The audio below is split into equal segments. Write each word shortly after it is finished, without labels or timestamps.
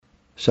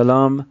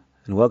Shalom,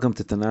 and welcome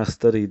to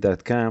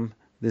TanachStudy.com.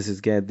 This is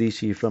Gad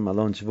Dishi from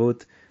Alon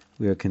Shvut.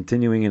 We are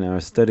continuing in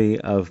our study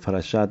of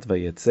Parashat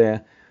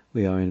Vayetzeh.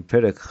 We are in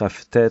Perek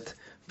Chaftet,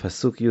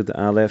 Pasuk Yud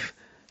Aleph.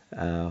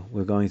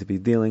 We're going to be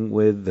dealing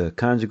with the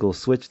conjugal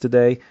switch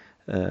today.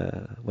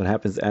 What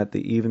happens at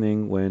the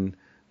evening when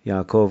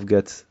Yaakov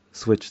gets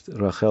switched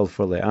Rachel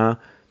for Leah.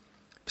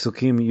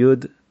 Psukim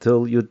Yud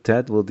till Yud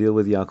Tet will deal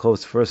with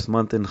Yaakov's first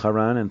month in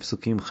Haran, and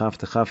Psukim Chaf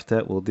to Chaf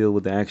Tet will deal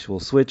with the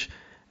actual switch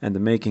and the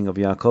making of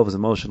Yaakov's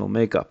emotional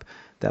makeup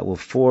that will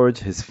forge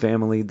his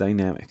family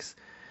dynamics.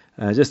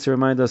 Just to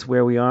remind us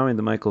where we are in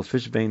the Michael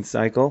Fishbane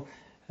cycle,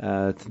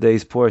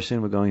 today's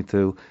portion we're going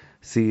to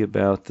see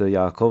about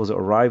Yaakov's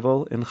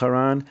arrival in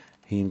Haran.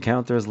 He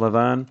encounters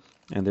Lavan,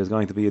 and there's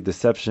going to be a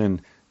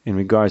deception in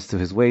regards to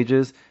his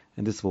wages,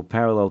 and this will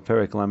parallel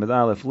Perek Lamed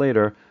Aleph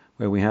later,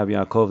 where we have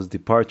Yaakov's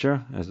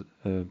departure as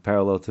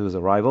parallel to his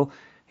arrival,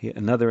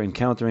 another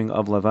encountering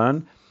of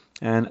Lavan,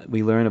 and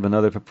we learn of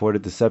another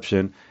purported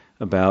deception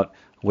about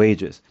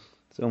wages.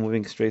 So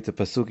moving straight to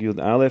Pasuk Yud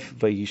Aleph,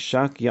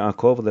 Vayishak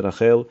Yaakov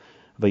leRachel,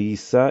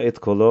 Vayisa et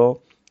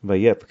kolo,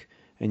 Vayepk.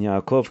 And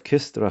Yaakov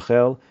kissed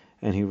Rachel,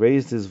 and he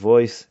raised his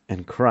voice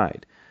and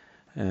cried.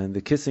 And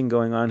the kissing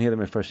going on here,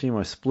 the Mefarshim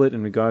are split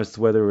in regards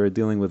to whether we're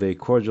dealing with a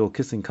cordial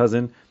kissing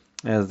cousin,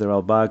 as the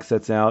Ralbag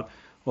sets out,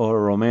 or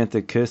a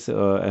romantic kiss,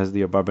 as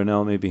the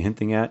Abarbanel may be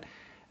hinting at.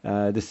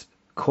 This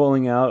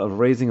calling out of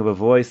raising of a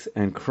voice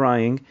and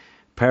crying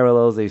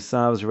parallels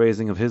Esav's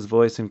raising of his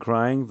voice and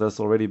crying, thus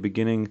already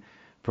beginning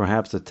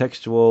perhaps a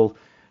textual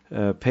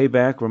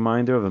payback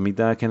reminder of a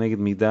midah keneged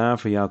midah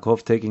for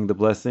Yaakov taking the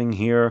blessing.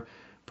 Here,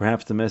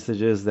 perhaps the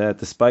message is that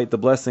despite the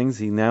blessings,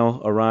 he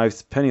now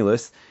arrives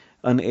penniless,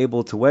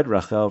 unable to wed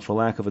Rachel for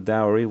lack of a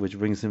dowry, which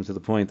brings him to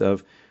the point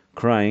of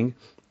crying.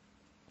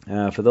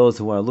 For those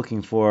who are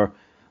looking for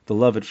the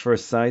love at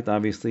first sight,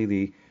 obviously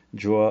the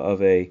draw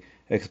of a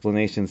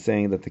explanation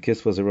saying that the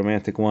kiss was a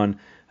romantic one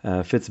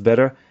fits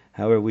better.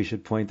 However, we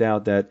should point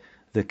out that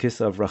the kiss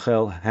of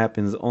Rachel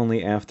happens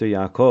only after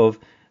Yaakov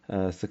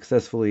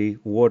successfully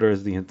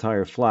waters the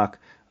entire flock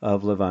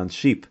of Lavan's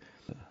sheep.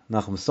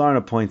 Nachum Sarna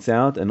points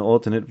out an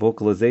alternate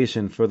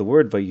vocalization for the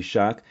word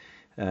Vayishak,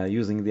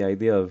 using the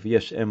idea of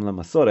Yesh Em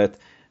LaMasoret,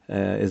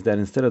 is that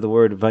instead of the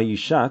word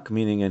Vayishak,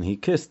 meaning and he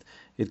kissed,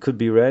 it could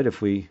be read,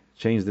 if we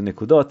change the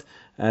Nikudot,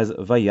 as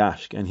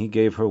Vayashk, and he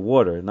gave her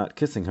water, not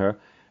kissing her.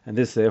 And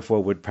this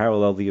therefore would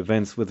parallel the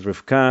events with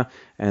Rivka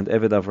and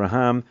Eved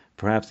Avraham,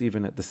 perhaps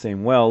even at the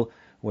same well,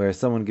 where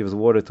someone gives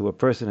water to a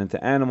person and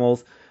to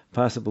animals,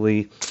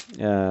 possibly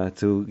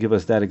to give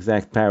us that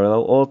exact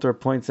parallel. Alter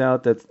points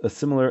out that a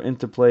similar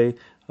interplay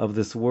of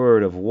this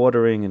word of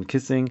watering and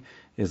kissing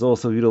is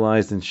also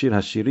utilized in Shir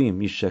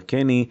HaShirim,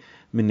 Yishakeni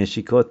min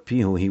neshikot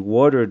pihu, he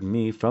watered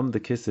me from the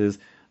kisses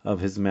of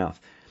his mouth.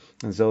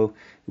 And so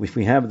if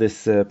we have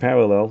this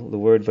parallel, the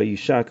word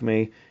Vayishak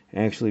may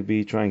actually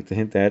be trying to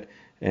hint at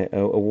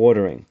a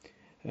watering,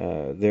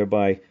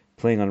 thereby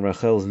playing on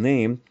Rachel's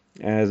name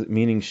as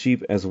meaning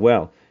sheep as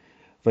well.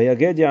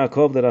 Vayaged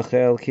Yaakov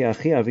leRachel ki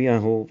achi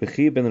aviyahu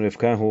v'chi ben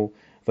Rivkahu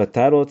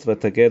v'tarot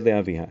v'taged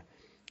le'aviha.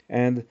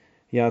 And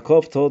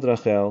Yaakov told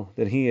Rachel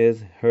that he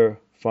is her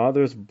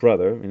father's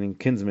brother, meaning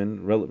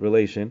kinsman,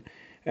 relation,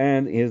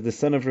 and he is the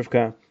son of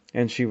Rivka.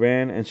 And she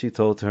ran and she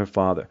told to her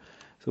father.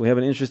 So we have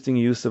an interesting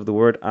use of the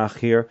word ach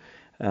here.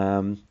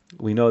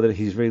 We know that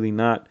he's really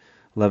not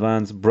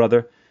Lavan's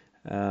brother,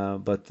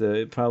 but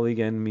it probably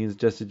again means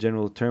just a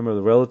general term of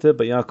the relative.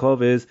 But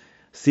Yaakov is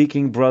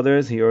seeking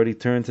brothers. He already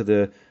turned to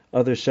the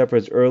other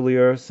shepherds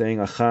earlier, saying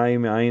Achai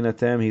me'ayin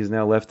atem. He's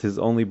now left his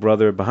only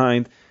brother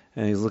behind,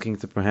 and he's looking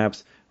to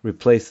perhaps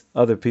replace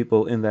other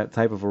people in that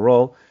type of a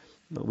role.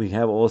 But we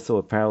have also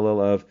a parallel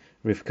of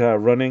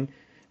Rivka running,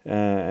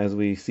 as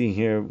we see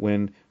here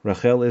when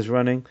Rachel is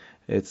running.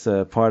 It's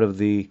part of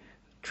the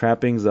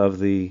trappings of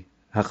the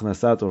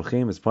Hachnasat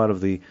Orchim. It's part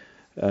of the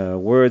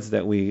words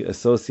that we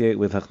associate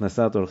with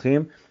Hachnasat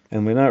Orchim,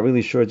 and we're not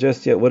really sure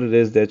just yet what it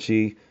is that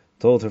she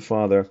told her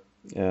father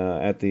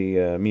at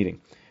the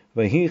meeting.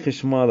 ויהי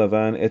כשמוע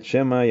לבן את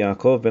שמע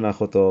יעקב בן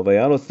אחותו,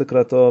 ויערוץ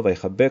לקראתו,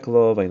 ויחבק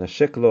לו,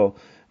 וינשק לו,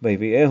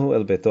 ויביאהו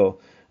אל ביתו,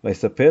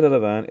 ויספר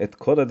ללבן את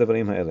כל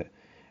הדברים האלה.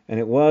 And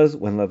it was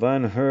when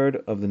Lavan heard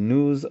of the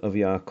news of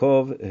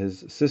Yaakov,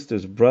 his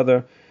sister's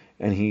brother,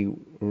 and he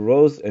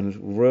rose and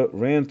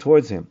ran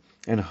towards him,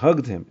 and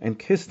hugged him, and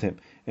kissed him,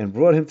 and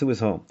brought him to his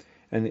home.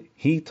 And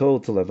he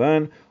told to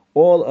Lavan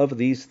all of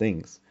these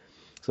things.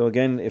 So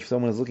again, if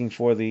someone is looking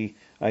for the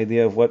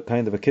idea of what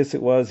kind of a kiss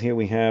it was, here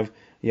we have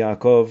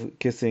Yaakov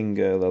kissing,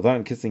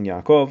 Lavan kissing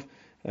Yaakov.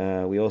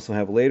 We also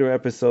have later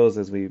episodes,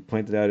 as we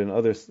pointed out in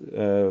other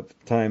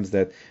times,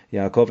 that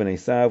Yaakov and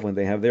Esav, when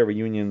they have their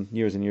reunion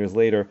years and years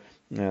later,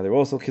 they're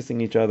also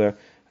kissing each other.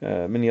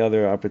 Many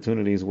other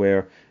opportunities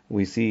where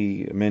we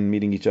see men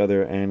meeting each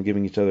other and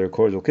giving each other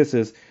cordial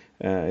kisses.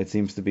 It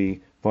seems to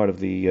be part of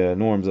the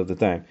norms of the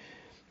time.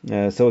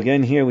 So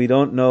again, here we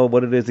don't know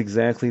what it is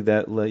exactly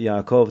that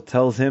Yaakov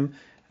tells him,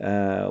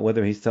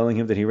 whether he's telling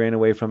him that he ran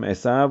away from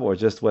Esav or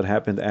just what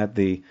happened at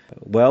the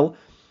well.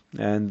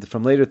 And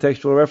from later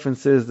textual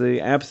references,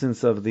 the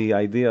absence of the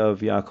idea of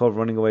Yaakov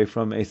running away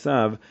from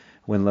Esav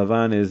when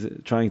Lavan is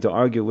trying to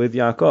argue with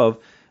Yaakov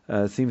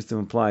seems to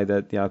imply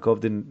that Yaakov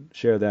didn't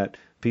share that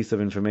piece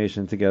of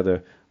information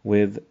together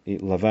with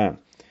Lavan.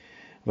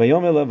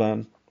 Vayomer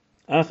Lavan,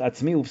 Ach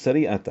atzmi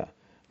ubsari ata,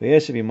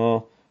 v'yeshev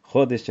imo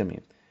chodesh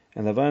yamim.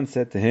 And Lavan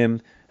said to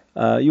him,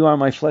 you are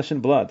my flesh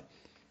and blood.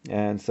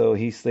 And so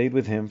he stayed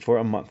with him for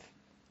a month.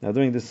 Now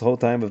during this whole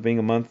time of being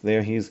a month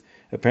there, he's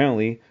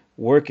apparently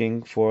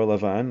working for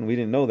Lavan. We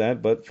didn't know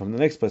that, but from the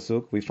next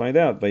pasuk we find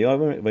out.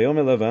 Vayomer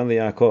Lavan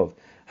leYaakov,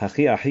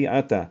 Hachi achi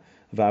ata,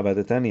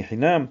 va'abadatani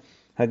chinam,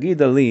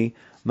 hagida li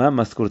ma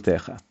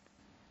maskurtecha.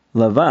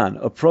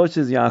 Lavan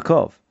approaches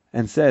Yaakov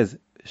and says,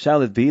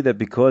 shall it be that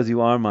because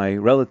you are my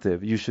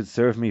relative, you should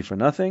serve me for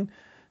nothing?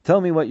 Tell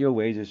me what your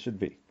wages should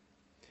be.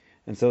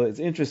 And so it's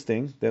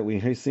interesting that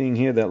we're seeing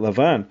here that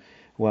Lavan,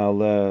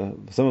 while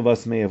some of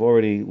us may have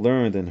already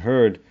learned and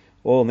heard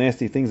all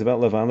nasty things about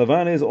Lavan,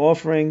 Lavan is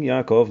offering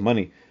Yaakov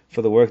money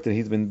for the work that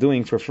he's been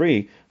doing for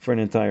free for an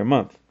entire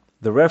month.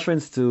 The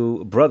reference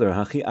to brother,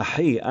 Hachi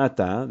achi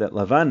ata, that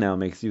Lavan now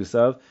makes use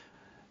of,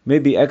 may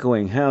be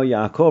echoing how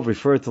Yaakov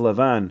referred to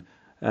Lavan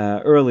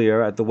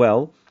earlier at the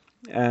well.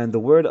 And the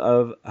word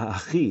of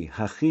Hachi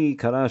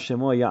kara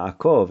shemo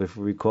Yaakov, if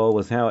we recall,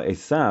 was how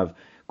Esav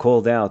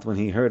called out when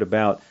he heard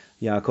about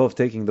Yaakov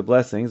taking the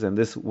blessings, and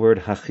this word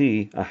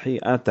Hachi, achi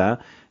ata,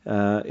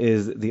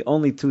 is the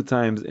only 2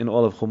 times in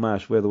all of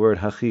Chumash where the word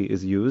Hachi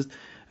is used.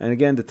 And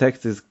again, the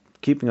text is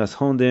keeping us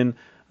honed in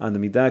on the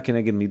Midah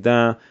Keneged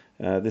Midah.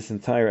 This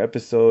entire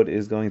episode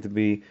is going to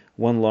be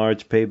one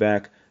large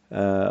payback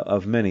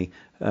of many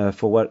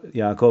for what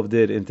Yaakov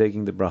did in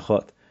taking the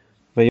brachot.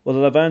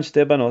 וללבן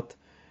 2 בנות,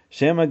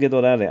 שם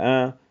הגדולה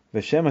לאה,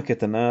 ושם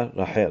הקטנה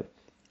רחל.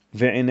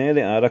 ועיני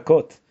לאה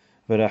רכות,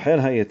 ורחל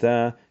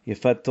הייתה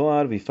יפת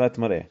תואר ויפת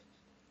מראה.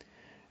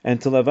 And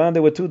to Lavan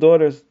there were 2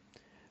 daughters.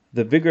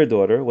 The bigger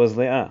daughter was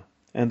Leah,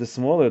 and the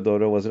smaller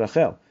daughter was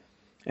Rachel.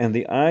 And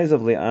the eyes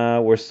of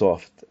Leah were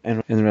soft,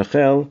 and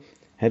Rachel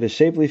had a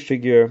shapely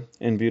figure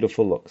and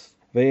beautiful looks.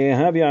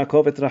 ויאהב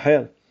יעקב את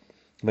רחל,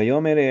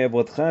 ויאמר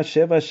אעבודך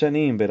 7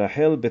 שנים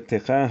ברחל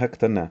בתך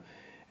הקטנה.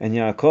 And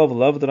Yaakov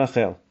loved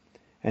Rachel,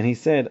 and he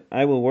said,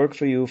 I will work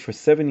for you for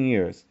 7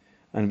 years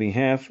on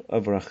behalf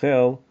of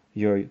Rachel,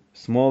 your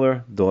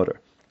smaller daughter.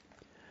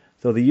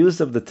 So the use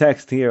of the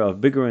text here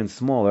of bigger and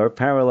smaller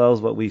parallels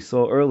what we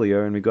saw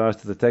earlier in regards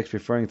to the text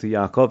referring to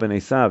Yaakov and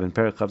Esav in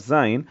Perek Chav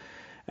Zayin,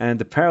 and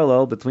the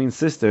parallel between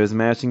sisters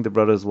matching the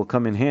brothers will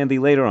come in handy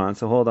later on,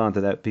 so hold on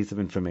to that piece of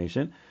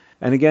information.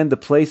 And again, the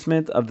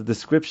placement of the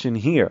description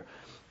here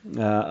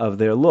of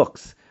their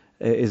looks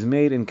is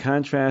made in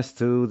contrast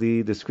to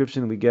the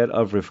description we get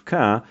of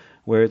Rivka,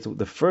 where it's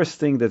the first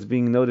thing that's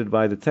being noted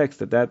by the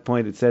text. At that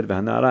point it said,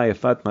 V'hanara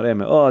yafat mareh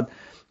me'od,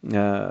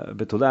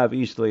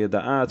 betulav ish lo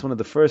yada'a. It's one of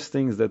the first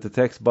things that the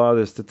text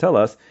bothers to tell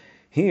us.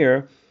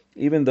 Here,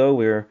 even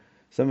though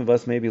some of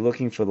us may be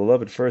looking for the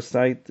love at first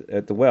sight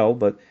at the well,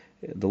 but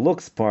the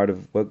looks part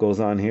of what goes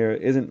on here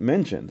isn't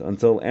mentioned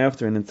until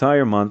after an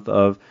entire month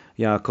of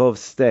Yaakov's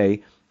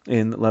stay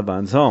in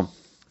Laban's home.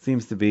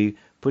 Seems to be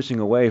pushing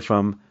away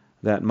from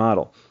that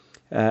model.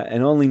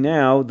 And only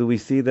now do we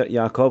see that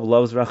Yaakov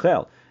loves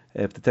Rachel.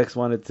 If the text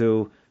wanted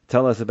to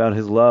tell us about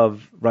his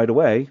love right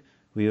away,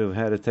 we would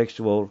have had a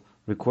textual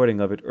recording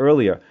of it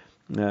earlier.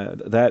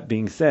 That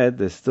being said,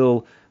 there's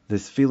still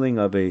this feeling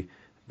of a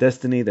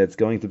destiny that's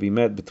going to be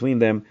met between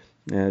them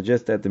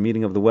just at the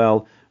meeting of the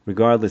well,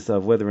 regardless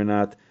of whether or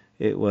not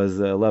it was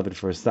love at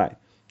first sight.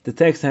 The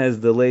text has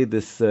delayed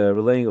this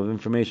relaying of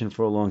information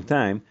for a long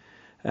time,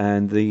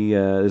 and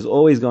there's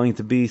always going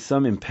to be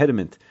some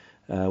impediment,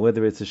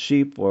 whether it's a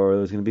sheep or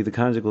there's going to be the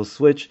conjugal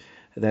switch,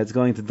 that's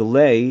going to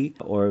delay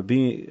or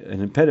be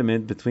an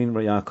impediment between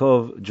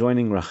Yaakov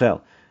joining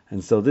Rachel.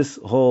 And so this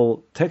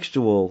whole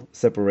textual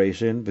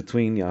separation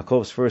between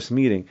Yaakov's first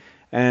meeting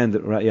and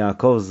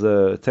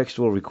Yaakov's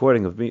textual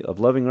recording of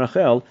loving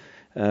Rachel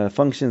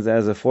functions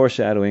as a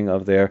foreshadowing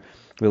of their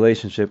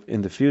relationship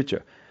in the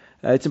future.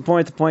 It's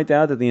important to point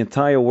out that the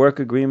entire work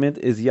agreement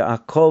is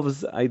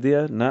Yaakov's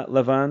idea, not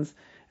Lavan's,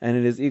 and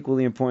it is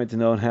equally important to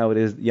note how it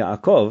is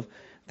Yaakov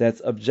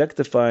that's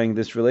objectifying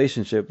this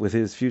relationship with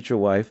his future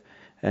wife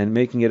and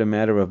making it a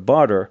matter of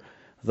barter,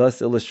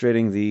 thus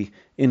illustrating the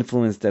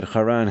influence that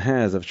Haran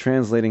has of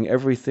translating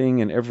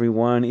everything and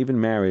everyone, even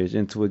marriage,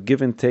 into a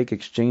give-and-take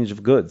exchange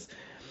of goods.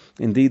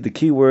 Indeed, the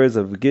key words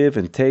of give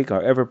and take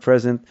are ever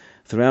present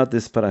throughout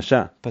this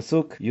parasha.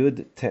 Pasuk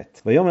Yud Tet.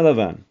 Vayomer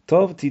Lavan,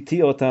 Tov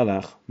titi ota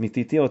lach,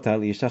 mititi ota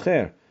li'ish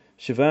acher,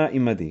 shiva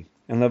imadi.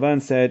 And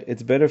Lavan said,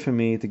 it's better for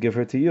me to give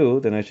her to you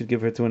than I should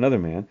give her to another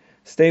man.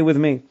 Stay with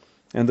me.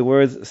 And the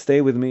words stay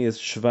with me is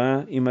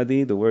shva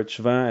imadi. The word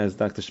shva, as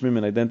Dr.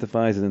 Schmidman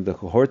identifies, is in the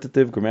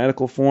cohortative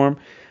grammatical form,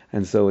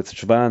 and so it's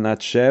shva, not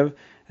shev.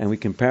 And we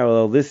can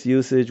parallel this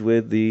usage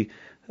with the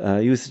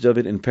usage of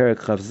it in Perek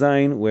Chav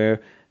Zayin,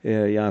 where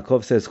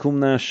Yaakov says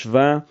kumna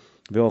shva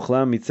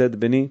ve'ochla mitzed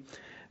beni,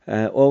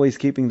 always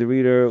keeping the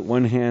reader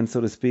one hand,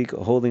 so to speak,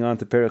 holding on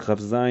to Perek Chav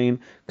Zayin,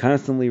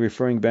 constantly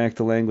referring back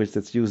to language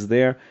that's used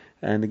there.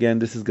 And again,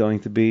 this is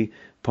going to be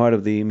part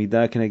of the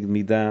midah keneged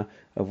midah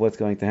of what's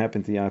going to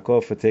happen to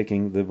Yaakov for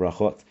taking the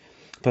brachot.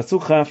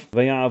 Pasuk Chaf,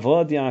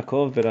 Vaya'avod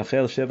Yaakov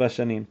berachel sheva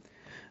shanim,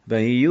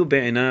 Vayiyu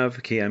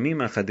be'enav ki yamim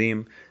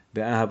achadim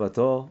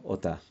be'ahabato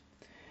ota.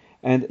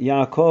 And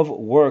Yaakov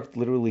worked,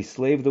 literally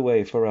slaved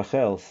away for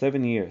Rachel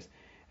 7 years,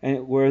 and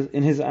it was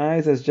in his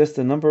eyes as just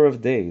a number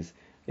of days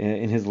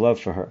in his love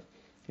for her.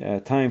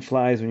 Time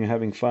flies when you're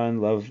having fun.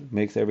 Love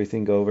makes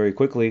everything go very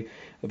quickly.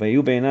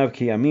 Vayu be'enav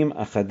ki yamim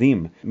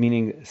achadim,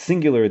 meaning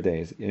singular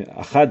days,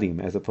 achadim,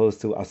 as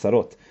opposed to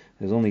asarot.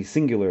 There's only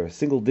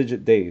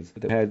single-digit days.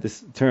 That had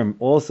this term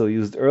also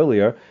used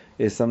earlier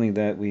is something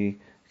that we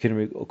can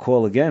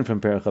recall again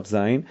from Perek Chaf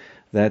Zayin,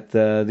 that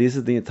this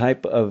is the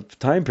type of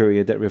time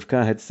period that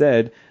Rivka had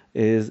said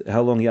is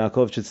how long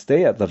Yaakov should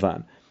stay at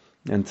Lavan,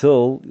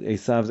 until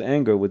Esav's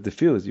anger would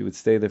diffuse. You would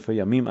stay there for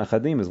Yamim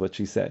Achadim, is what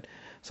she said.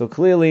 So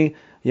clearly,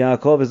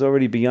 Yaakov is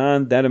already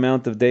beyond that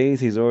amount of days.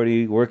 He's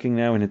already working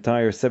now an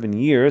entire 7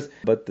 years,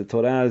 but the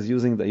Torah is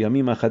using the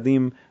Yamim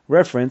Achadim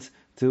reference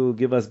to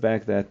give us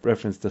back that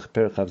reference to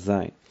Perek Chaf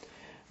Zayin.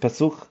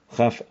 Pasuk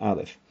Chaf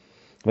Aleph.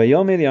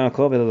 Vayomer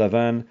Yaakov el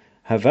Lavan,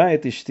 Hava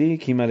et ishti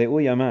ki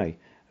maleu yamai,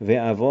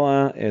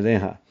 ve'avoa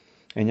eleha.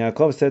 And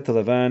Yaakov said to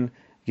Lavan,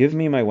 give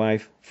me my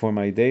wife, for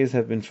my days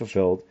have been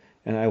fulfilled,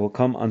 and I will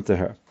come unto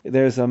her.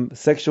 There's some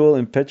sexual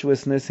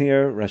impetuousness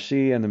here.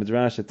 Rashi and the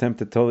Midrash attempt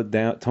to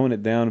tone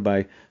it down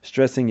by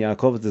stressing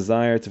Yaakov's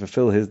desire to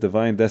fulfill his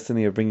divine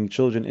destiny of bringing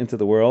children into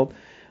the world.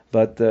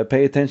 But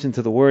pay attention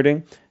to the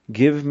wording.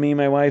 Give me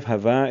my wife,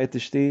 hava et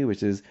ishti,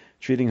 which is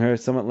treating her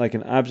somewhat like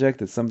an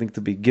object. It's something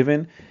to be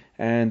given.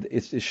 And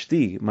it's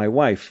ishti, my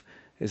wife.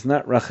 It's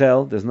not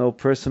Rachel. There's no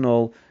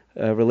personal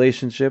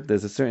relationship.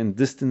 There's a certain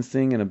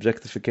distancing and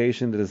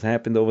objectification that has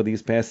happened over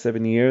these past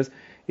 7 years.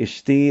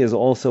 Ishti is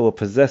also a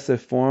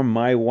possessive form,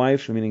 my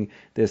wife, meaning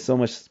there's so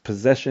much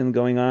possession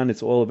going on.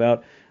 It's all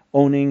about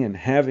owning and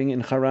having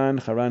in Haran.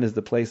 Haran is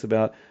the place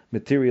about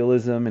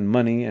materialism and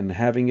money and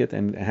having it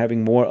and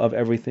having more of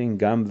everything.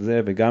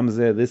 Gamze,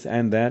 vegamze, this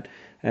and that,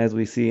 as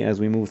we see as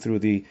we move through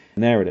the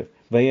narrative.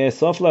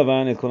 Vayesof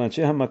Lavan et kol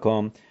anshe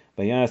hamakom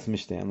vayas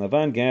mishte. And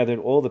Lavan gathered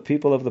all the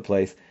people of the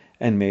place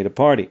and made a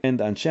party. And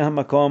anshe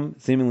hamakom,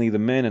 seemingly the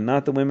men and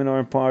not the women are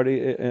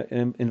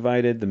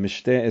invited. The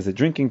mishte is a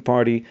drinking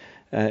party.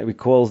 It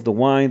recalls the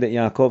wine that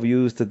Yaakov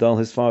used to dull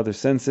his father's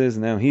senses.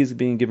 Now he's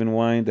being given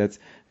wine that's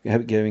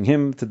giving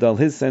him to dull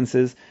his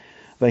senses.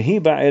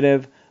 Vahi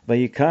ba'erev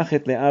vayikach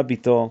et le'ah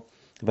bito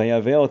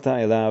vayaveh ota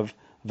elav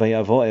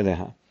vayavo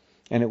eleha.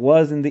 And it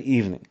was in the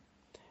evening,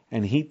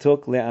 and he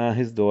took Leah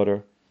his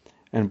daughter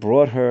and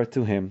brought her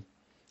to him,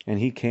 and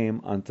he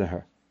came unto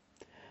her.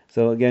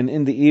 So again,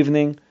 in the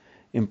evening,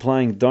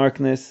 implying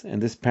darkness,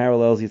 and this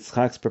parallels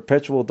Yitzchak's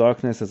perpetual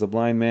darkness as a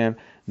blind man.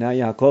 Now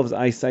Yaakov's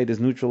eyesight is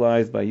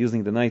neutralized by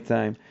using the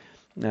nighttime.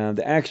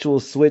 The actual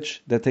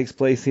switch that takes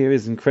place here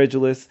is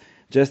incredulous,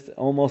 just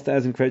almost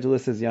as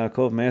incredulous as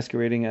Yaakov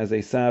masquerading as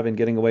Esav and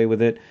getting away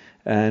with it.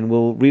 And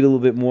we'll read a little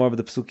bit more of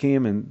the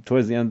psukim, and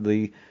towards the end of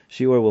the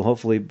shiur we'll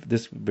hopefully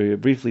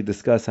briefly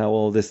discuss how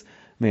all this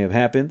may have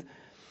happened.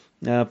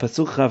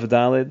 Pasuk Chav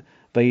Daled,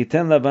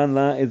 Vayiten Lavan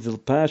la et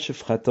Zilpah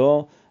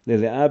shefchato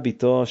leLeah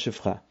bito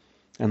shefcha.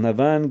 And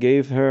Lavan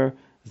gave her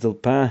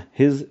Zilpah,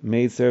 his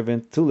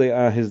maidservant, to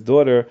Leah, his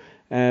daughter,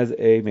 as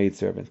a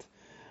maidservant.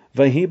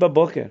 Vahi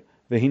baboker,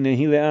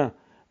 vehinehi Leah,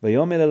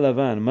 vayomer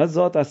Lavan, ma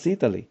zot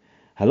asita li,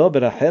 halo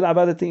berachel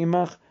abadati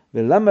imach,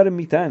 ve'lama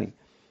remitani.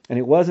 And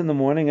it was in the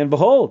morning, and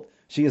behold,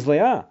 she is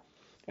Leah.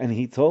 And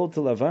he told to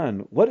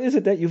Lavan, what is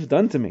it that you've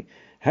done to me?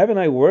 Haven't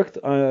I worked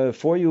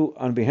for you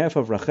on behalf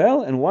of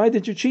Rachel, and why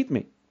did you cheat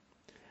me?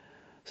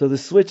 So the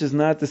switch is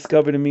not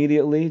discovered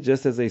immediately,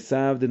 just as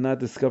Esav did not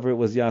discover it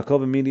was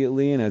Yaakov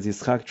immediately, and as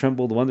Yitzchak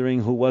trembled,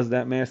 wondering who was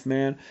that masked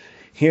man.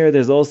 Here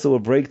there's also a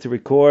break to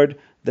record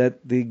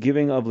that the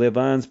giving of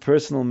Lavan's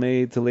personal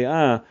maid to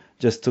Leah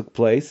just took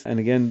place. And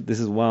again, this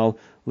is while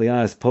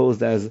Leah is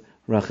posed as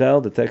Rachel.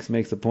 The text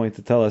makes a point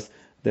to tell us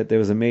that there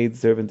was a maid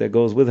servant that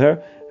goes with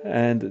her,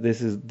 and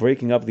this is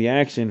breaking up the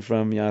action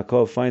from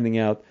Yaakov finding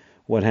out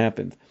what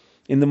happened.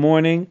 In the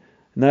morning,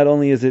 not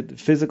only is it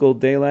physical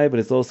daylight, but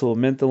it's also a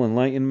mental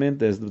enlightenment.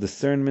 There's the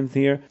discernment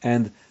here.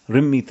 And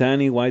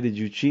Rimmitani, why did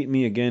you cheat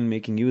me? Again,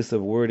 making use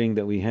of wording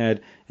that we had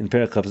in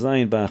Perek Chaf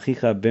Zayin,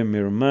 Ba'achicha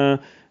b'mirma.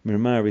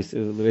 Mirma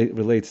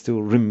relates to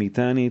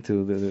Rimmitani,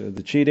 to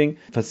the cheating.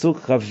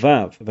 Pasuk Chav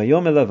Vav,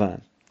 Vayomer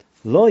Lavan,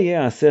 Lo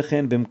ye'aseh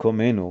chen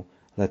b'mkomenu,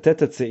 latet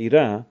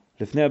ha'tzeira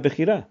lifnei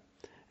ha'bechira.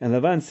 And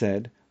Lavan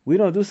said, we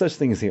don't do such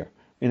things here,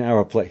 in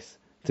our place,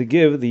 to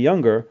give the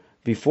younger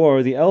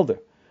before the elder.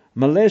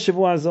 מלא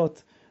שבוע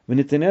זאת,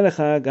 ונתנה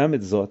לך גם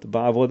את זאת,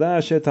 בעבודה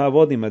אשר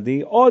תעבוד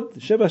עמדי עוד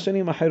 7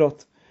 שנים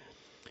אחרות.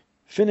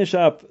 Finish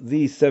up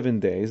these 7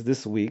 days,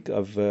 this week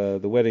of the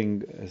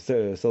wedding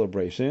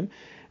celebration,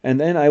 and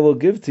then I will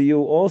give to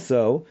you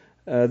also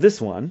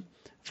this one,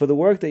 for the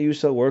work that you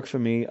shall work for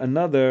me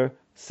another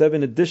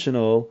 7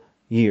 additional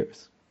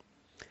years.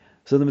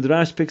 So the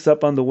Midrash picks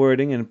up on the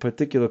wording and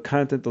particular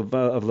content of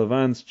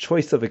Lavan's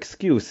choice of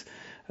excuse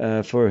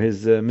for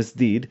his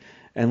misdeed,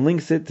 and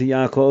links it to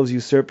Yaakov's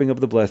usurping of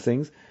the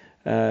blessings.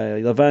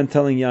 Lavan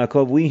telling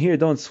Yaakov, we here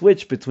don't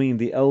switch between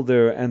the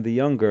elder and the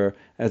younger,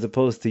 as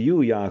opposed to you,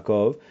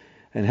 Yaakov,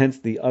 and hence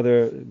the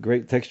other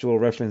great textual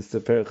reference to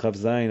Perek Chav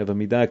Zayin of a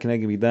midah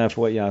keneged midah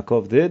for what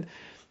Yaakov did.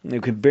 You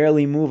can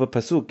barely move a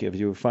pasuk if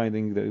you're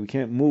finding that we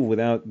can't move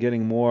without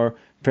getting more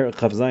Perek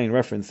Chav Zayin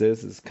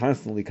references. It's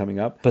constantly coming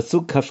up.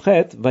 Pasuk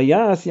Kafchet,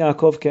 Vayas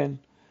Yaakov ken,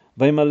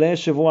 Vaymaleh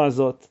Shavua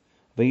Zot,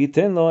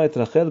 Vayiten lo et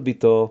Rachel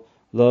bito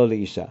lo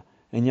liisha.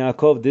 And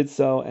Yaakov did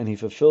so, and he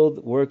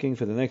fulfilled working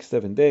for the next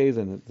 7 days,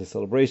 and the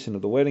celebration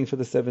of the wedding for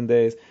the 7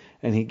 days,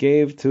 and he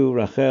gave to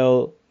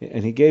Rachel,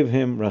 and he gave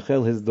him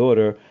Rachel his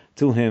daughter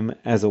to him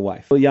as a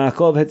wife. So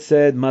Yaakov had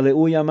said,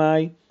 Maleu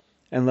Yamai,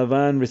 and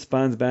Lavan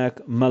responds back,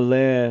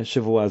 Maleh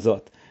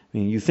Shavuazot. I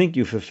mean, you think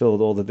you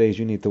fulfilled all the days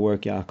you need to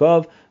work,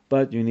 Yaakov,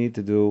 but you need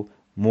to do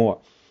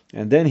more.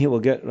 And then he will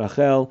get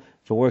Rachel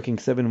for working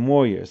 7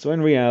 more years. So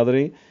in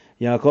reality,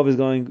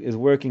 Yaakov is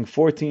working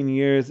 14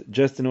 years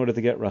just in order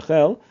to get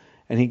Rachel,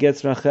 and he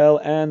gets Rachel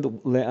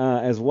and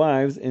Leah as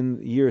wives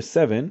in year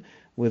 7,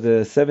 with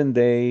a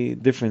 7-day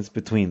difference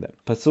between them.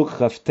 Pasuk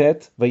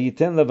Chavtet,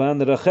 Vayiten Lavan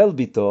Rachel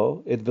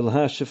bito et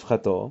Bilha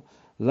shifchato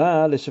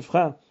la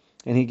leshifcha.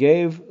 And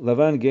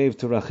Lavan gave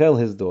to Rachel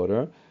his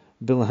daughter,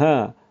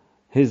 Bilha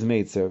his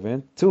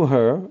maidservant, to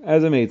her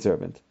as a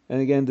maidservant. And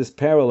again, this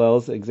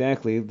parallels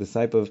exactly the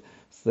type of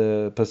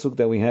the pasuk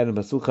that we had in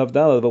Pasuk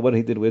Chavdal about what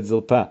he did with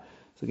Zilpah.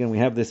 So again, we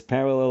have this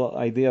parallel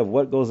idea of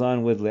what goes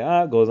on with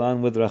Leah goes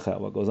on with Rachel.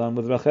 What goes on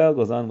with Rachel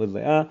goes on with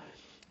Leah,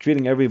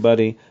 treating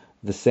everybody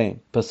the same.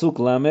 Pasuk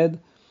Lamed,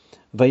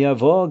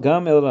 Vayavo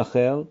gam el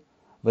Rachel,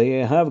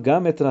 Vayehav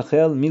gam et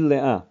Rachel mil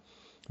Leah,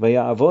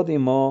 Vayavod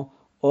imo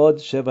od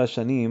 7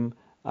 shanim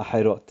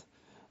acherot.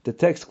 The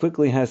text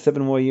quickly has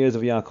 7 more years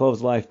of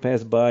Yaakov's life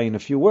pass by in a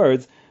few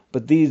words,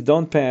 but these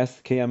don't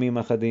pass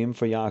keyamim achadim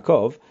for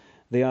Yaakov.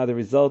 They are the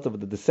result of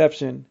the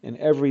deception, and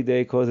every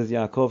day causes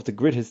Yaakov to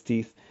grit his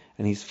teeth,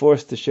 and he's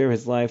forced to share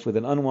his life with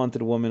an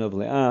unwanted woman of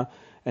Leah,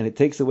 and it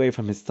takes away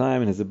from his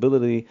time and his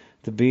ability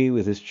to be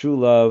with his true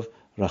love,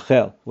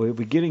 Rachel. We're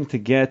beginning to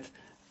get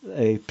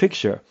a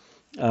picture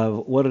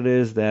of what it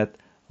is that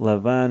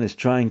Lavan is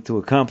trying to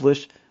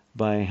accomplish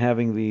by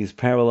having these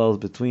parallels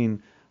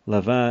between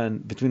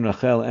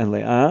Rachel and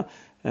Leah,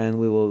 and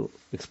we will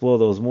explore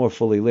those more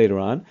fully later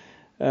on.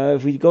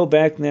 If we go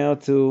back now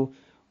to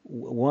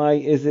why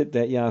is it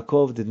that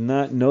Yaakov did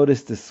not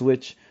notice the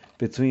switch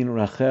between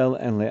Rachel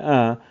and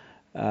Leah,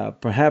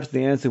 perhaps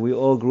the answer we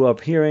all grew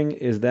up hearing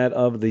is that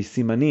of the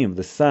simanim,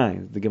 the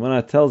signs. The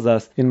Gemara tells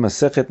us in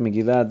Masechet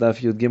Megillah,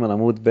 Daf Yud Gimel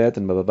Amud Bet,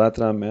 and Baba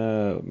Batra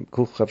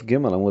Kuf Chaf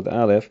Gimel Amud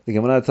Aleph, the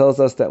Gemara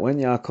tells us that when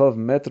Yaakov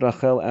met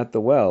Rachel at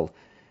the well,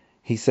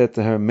 he said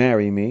to her,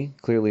 marry me,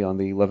 clearly on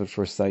the love at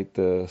first sight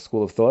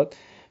school of thought.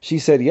 She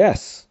said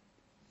yes.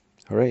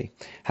 Hooray.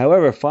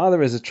 However,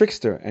 father is a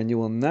trickster, and you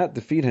will not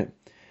defeat him.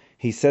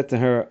 He said to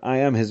her, I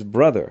am his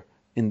brother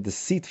in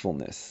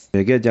deceitfulness.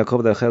 That was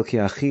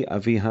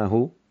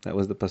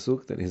the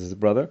pasuk, that he's his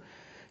brother.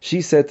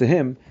 She said to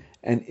him,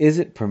 and is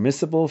it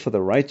permissible for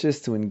the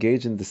righteous to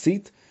engage in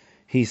deceit?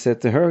 He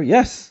said to her,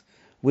 yes.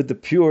 With the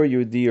pure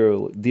you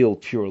deal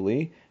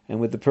purely, and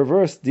with the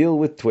perverse deal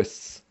with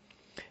twists.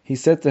 He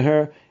said to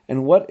her,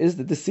 and what is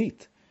the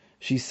deceit?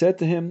 She said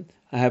to him,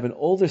 I have an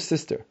older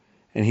sister,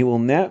 and he will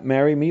not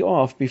marry me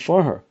off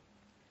before her.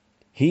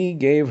 He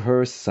gave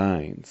her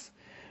signs.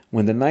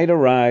 When the night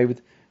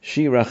arrived,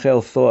 she,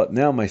 Rachel, thought,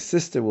 now my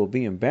sister will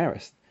be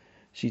embarrassed.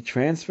 She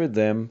transferred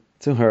them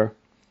to her.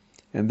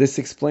 And this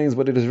explains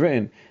what it is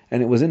written,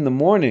 and it was in the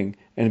morning,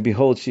 and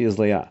behold, she is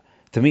Leah.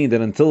 To mean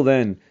that until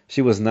then,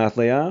 she was not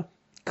Leah.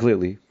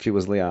 Clearly, she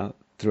was Leah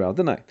throughout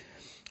the night.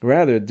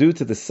 Rather, due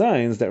to the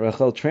signs that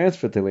Rachel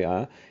transferred to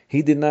Leah,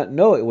 he did not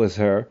know it was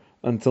her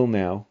until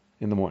now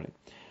in the morning.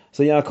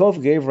 So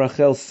Yaakov gave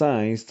Rachel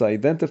signs to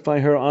identify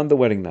her on the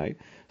wedding night,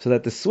 so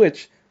that the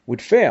switch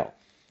would fail.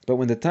 But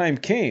when the time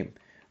came,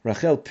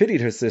 Rachel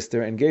pitied her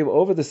sister and gave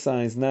over the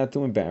signs not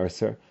to embarrass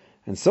her.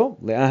 And so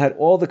Leah had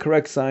all the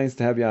correct signs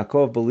to have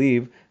Yaakov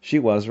believe she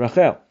was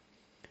Rachel.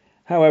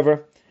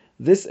 However,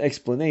 this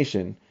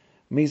explanation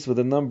meets with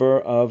a number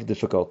of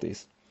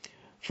difficulties.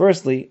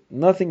 Firstly,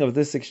 nothing of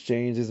this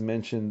exchange is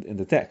mentioned in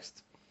the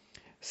text.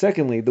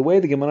 Secondly, the way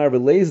the Gemara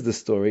relays the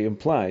story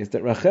implies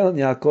that Rachel and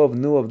Yaakov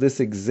knew of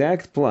this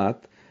exact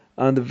plot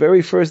on the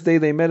very first day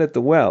they met at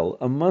the well,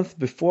 a month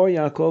before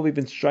Yaakov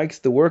even strikes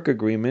the work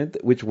agreement,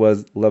 which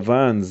was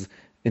Lavan's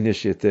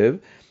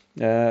initiative,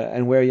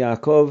 and where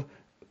Yaakov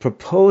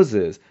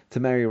proposes to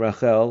marry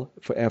Rachel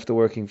after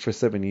working for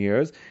 7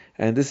 years,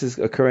 and this is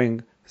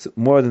occurring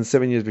more than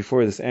 7 years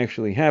before this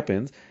actually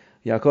happens.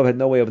 Yaakov had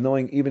no way of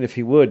knowing, even if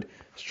he would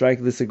strike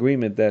this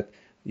agreement, that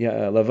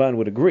Lavan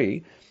would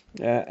agree.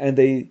 And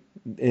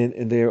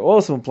they are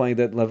also implying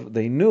that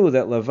they knew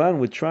that Lavan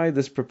would try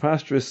this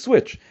preposterous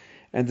switch.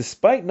 And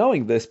despite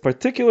knowing this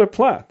particular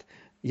plot,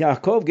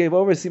 Yaakov gave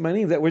over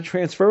simanim that were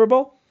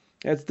transferable.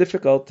 That's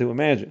difficult to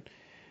imagine.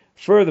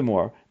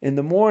 Furthermore, in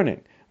the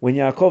morning, when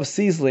Yaakov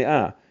sees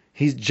Leah,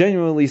 he's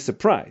genuinely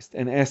surprised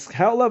and asks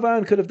how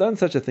Lavan could have done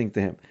such a thing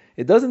to him.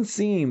 It doesn't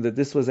seem that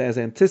this was as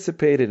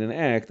anticipated an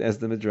act as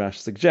the Midrash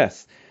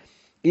suggests.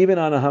 Even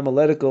on a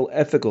homiletical,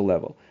 ethical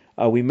level,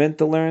 are we meant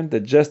to learn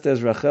that just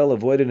as Rachel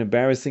avoided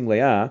embarrassing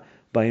Leah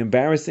by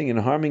embarrassing and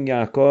harming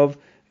Yaakov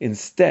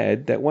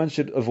instead, that one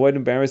should avoid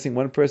embarrassing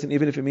one person,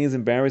 even if it means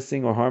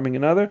embarrassing or harming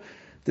another?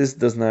 This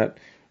does not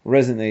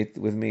resonate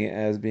with me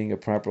as being a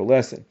proper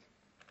lesson.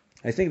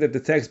 I think that the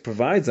text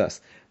provides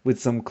us with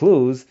some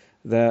clues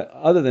that,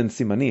 other than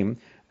simanim,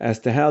 as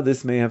to how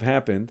this may have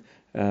happened,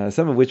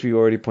 some of which we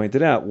already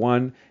pointed out.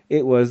 One,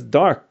 it was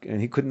dark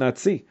and he could not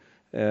see.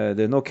 There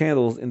are no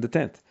candles in the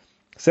tent.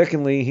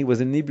 Secondly, he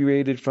was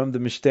inebriated from the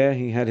mishteh.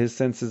 He had his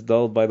senses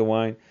dulled by the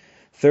wine.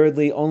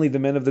 Thirdly, only the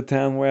men of the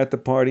town were at the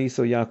party,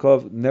 so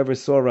Yaakov never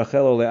saw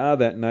Rachel or Leah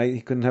that night. He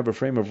couldn't have a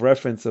frame of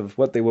reference of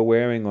what they were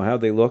wearing or how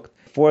they looked.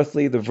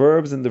 Fourthly, the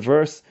verbs in the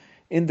verse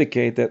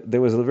indicate that there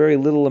was a very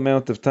little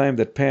amount of time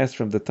that passed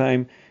from the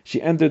time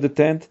she entered the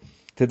tent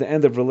to the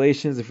end of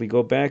relations. If we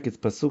go back, it's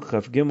Pasuk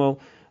Chaf Gimel,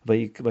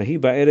 Vahi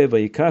ba'erev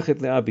vayikach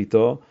et Leah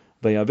bito,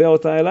 vayaveh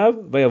ota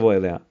elav, vayavo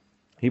elea.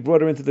 He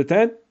brought her into the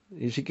tent,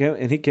 he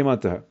came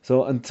out to her.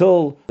 So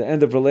until the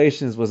end of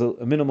relations was a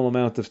minimal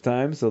amount of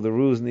time, so the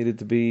ruse needed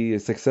to be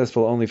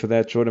successful only for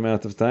that short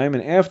amount of time.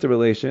 And after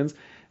relations,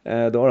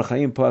 the Or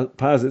HaChaim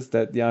posits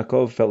that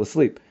Yaakov fell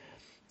asleep.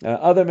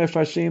 Other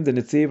Mefarshim, the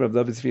Netziv, Rav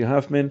David Zvi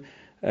Hoffman,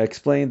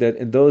 explained that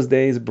in those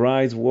days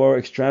brides wore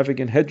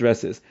extravagant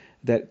headdresses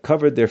that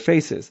covered their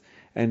faces.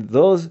 And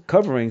those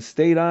coverings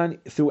stayed on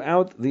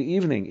throughout the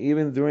evening,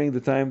 even during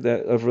the time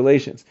of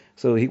relations.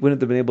 So he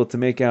wouldn't have been able to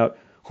make out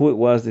who it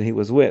was that he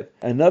was with.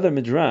 Another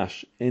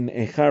midrash in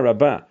Eicha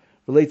Rabbah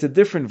relates a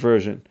different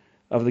version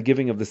of the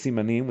giving of the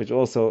simanim, which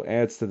also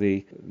adds to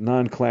the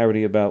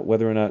non-clarity about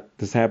whether or not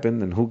this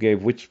happened and who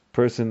gave which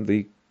person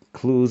the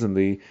clues and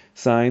the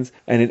signs.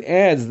 And it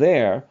adds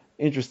there,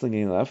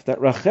 interestingly enough,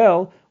 that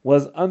Rachel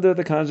was under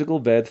the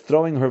conjugal bed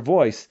throwing her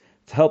voice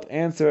to help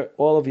answer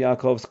all of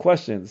Yaakov's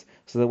questions,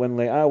 so that when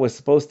Leah was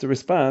supposed to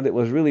respond, it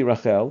was really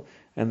Rachel,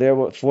 and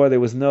therefore there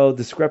was no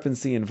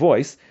discrepancy in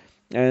voice.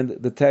 And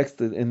the text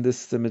in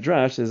this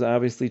midrash is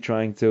obviously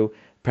trying to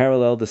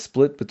parallel the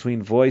split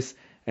between voice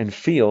and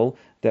feel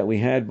that we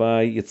had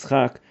by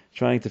Yitzchak,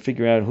 trying to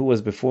figure out who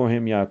was before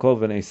him,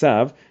 Yaakov and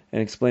Esav,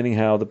 and explaining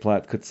how the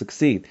plot could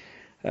succeed.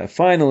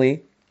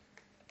 Finally,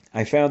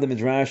 I found a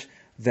midrash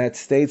that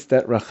states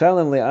that Rachel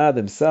and Leah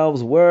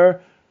themselves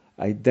were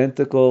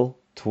identical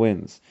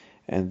twins.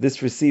 And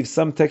this receives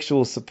some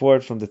textual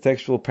support from the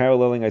textual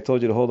paralleling I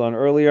told you to hold on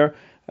earlier.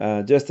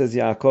 Just as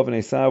Yaakov and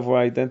Esav were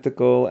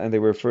identical and they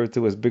were referred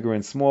to as bigger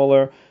and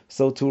smaller,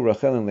 so too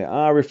Rachel and Leah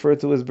are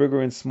referred to as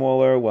bigger and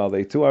smaller, while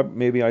they too are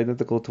maybe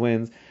identical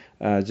twins.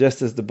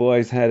 Just as the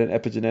boys had an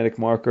epigenetic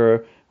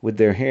marker with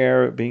their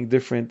hair being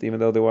different, even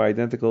though they were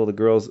identical, the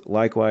girls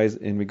likewise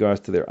in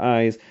regards to their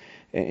eyes.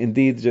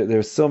 Indeed,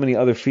 there's so many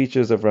other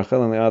features of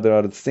Rachel and Leah that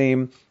are the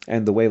same,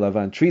 and the way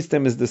Lavan treats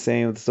them is the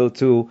same, so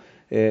too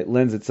it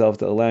lends itself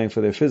to allowing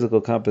for their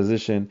physical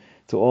composition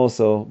to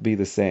also be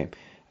the same.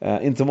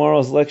 In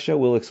tomorrow's lecture,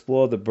 we'll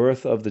explore the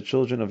birth of the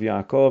children of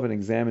Yaakov and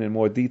examine in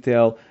more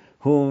detail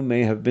who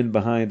may have been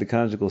behind the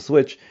conjugal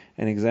switch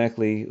and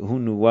exactly who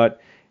knew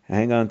what.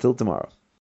 Hang on till tomorrow.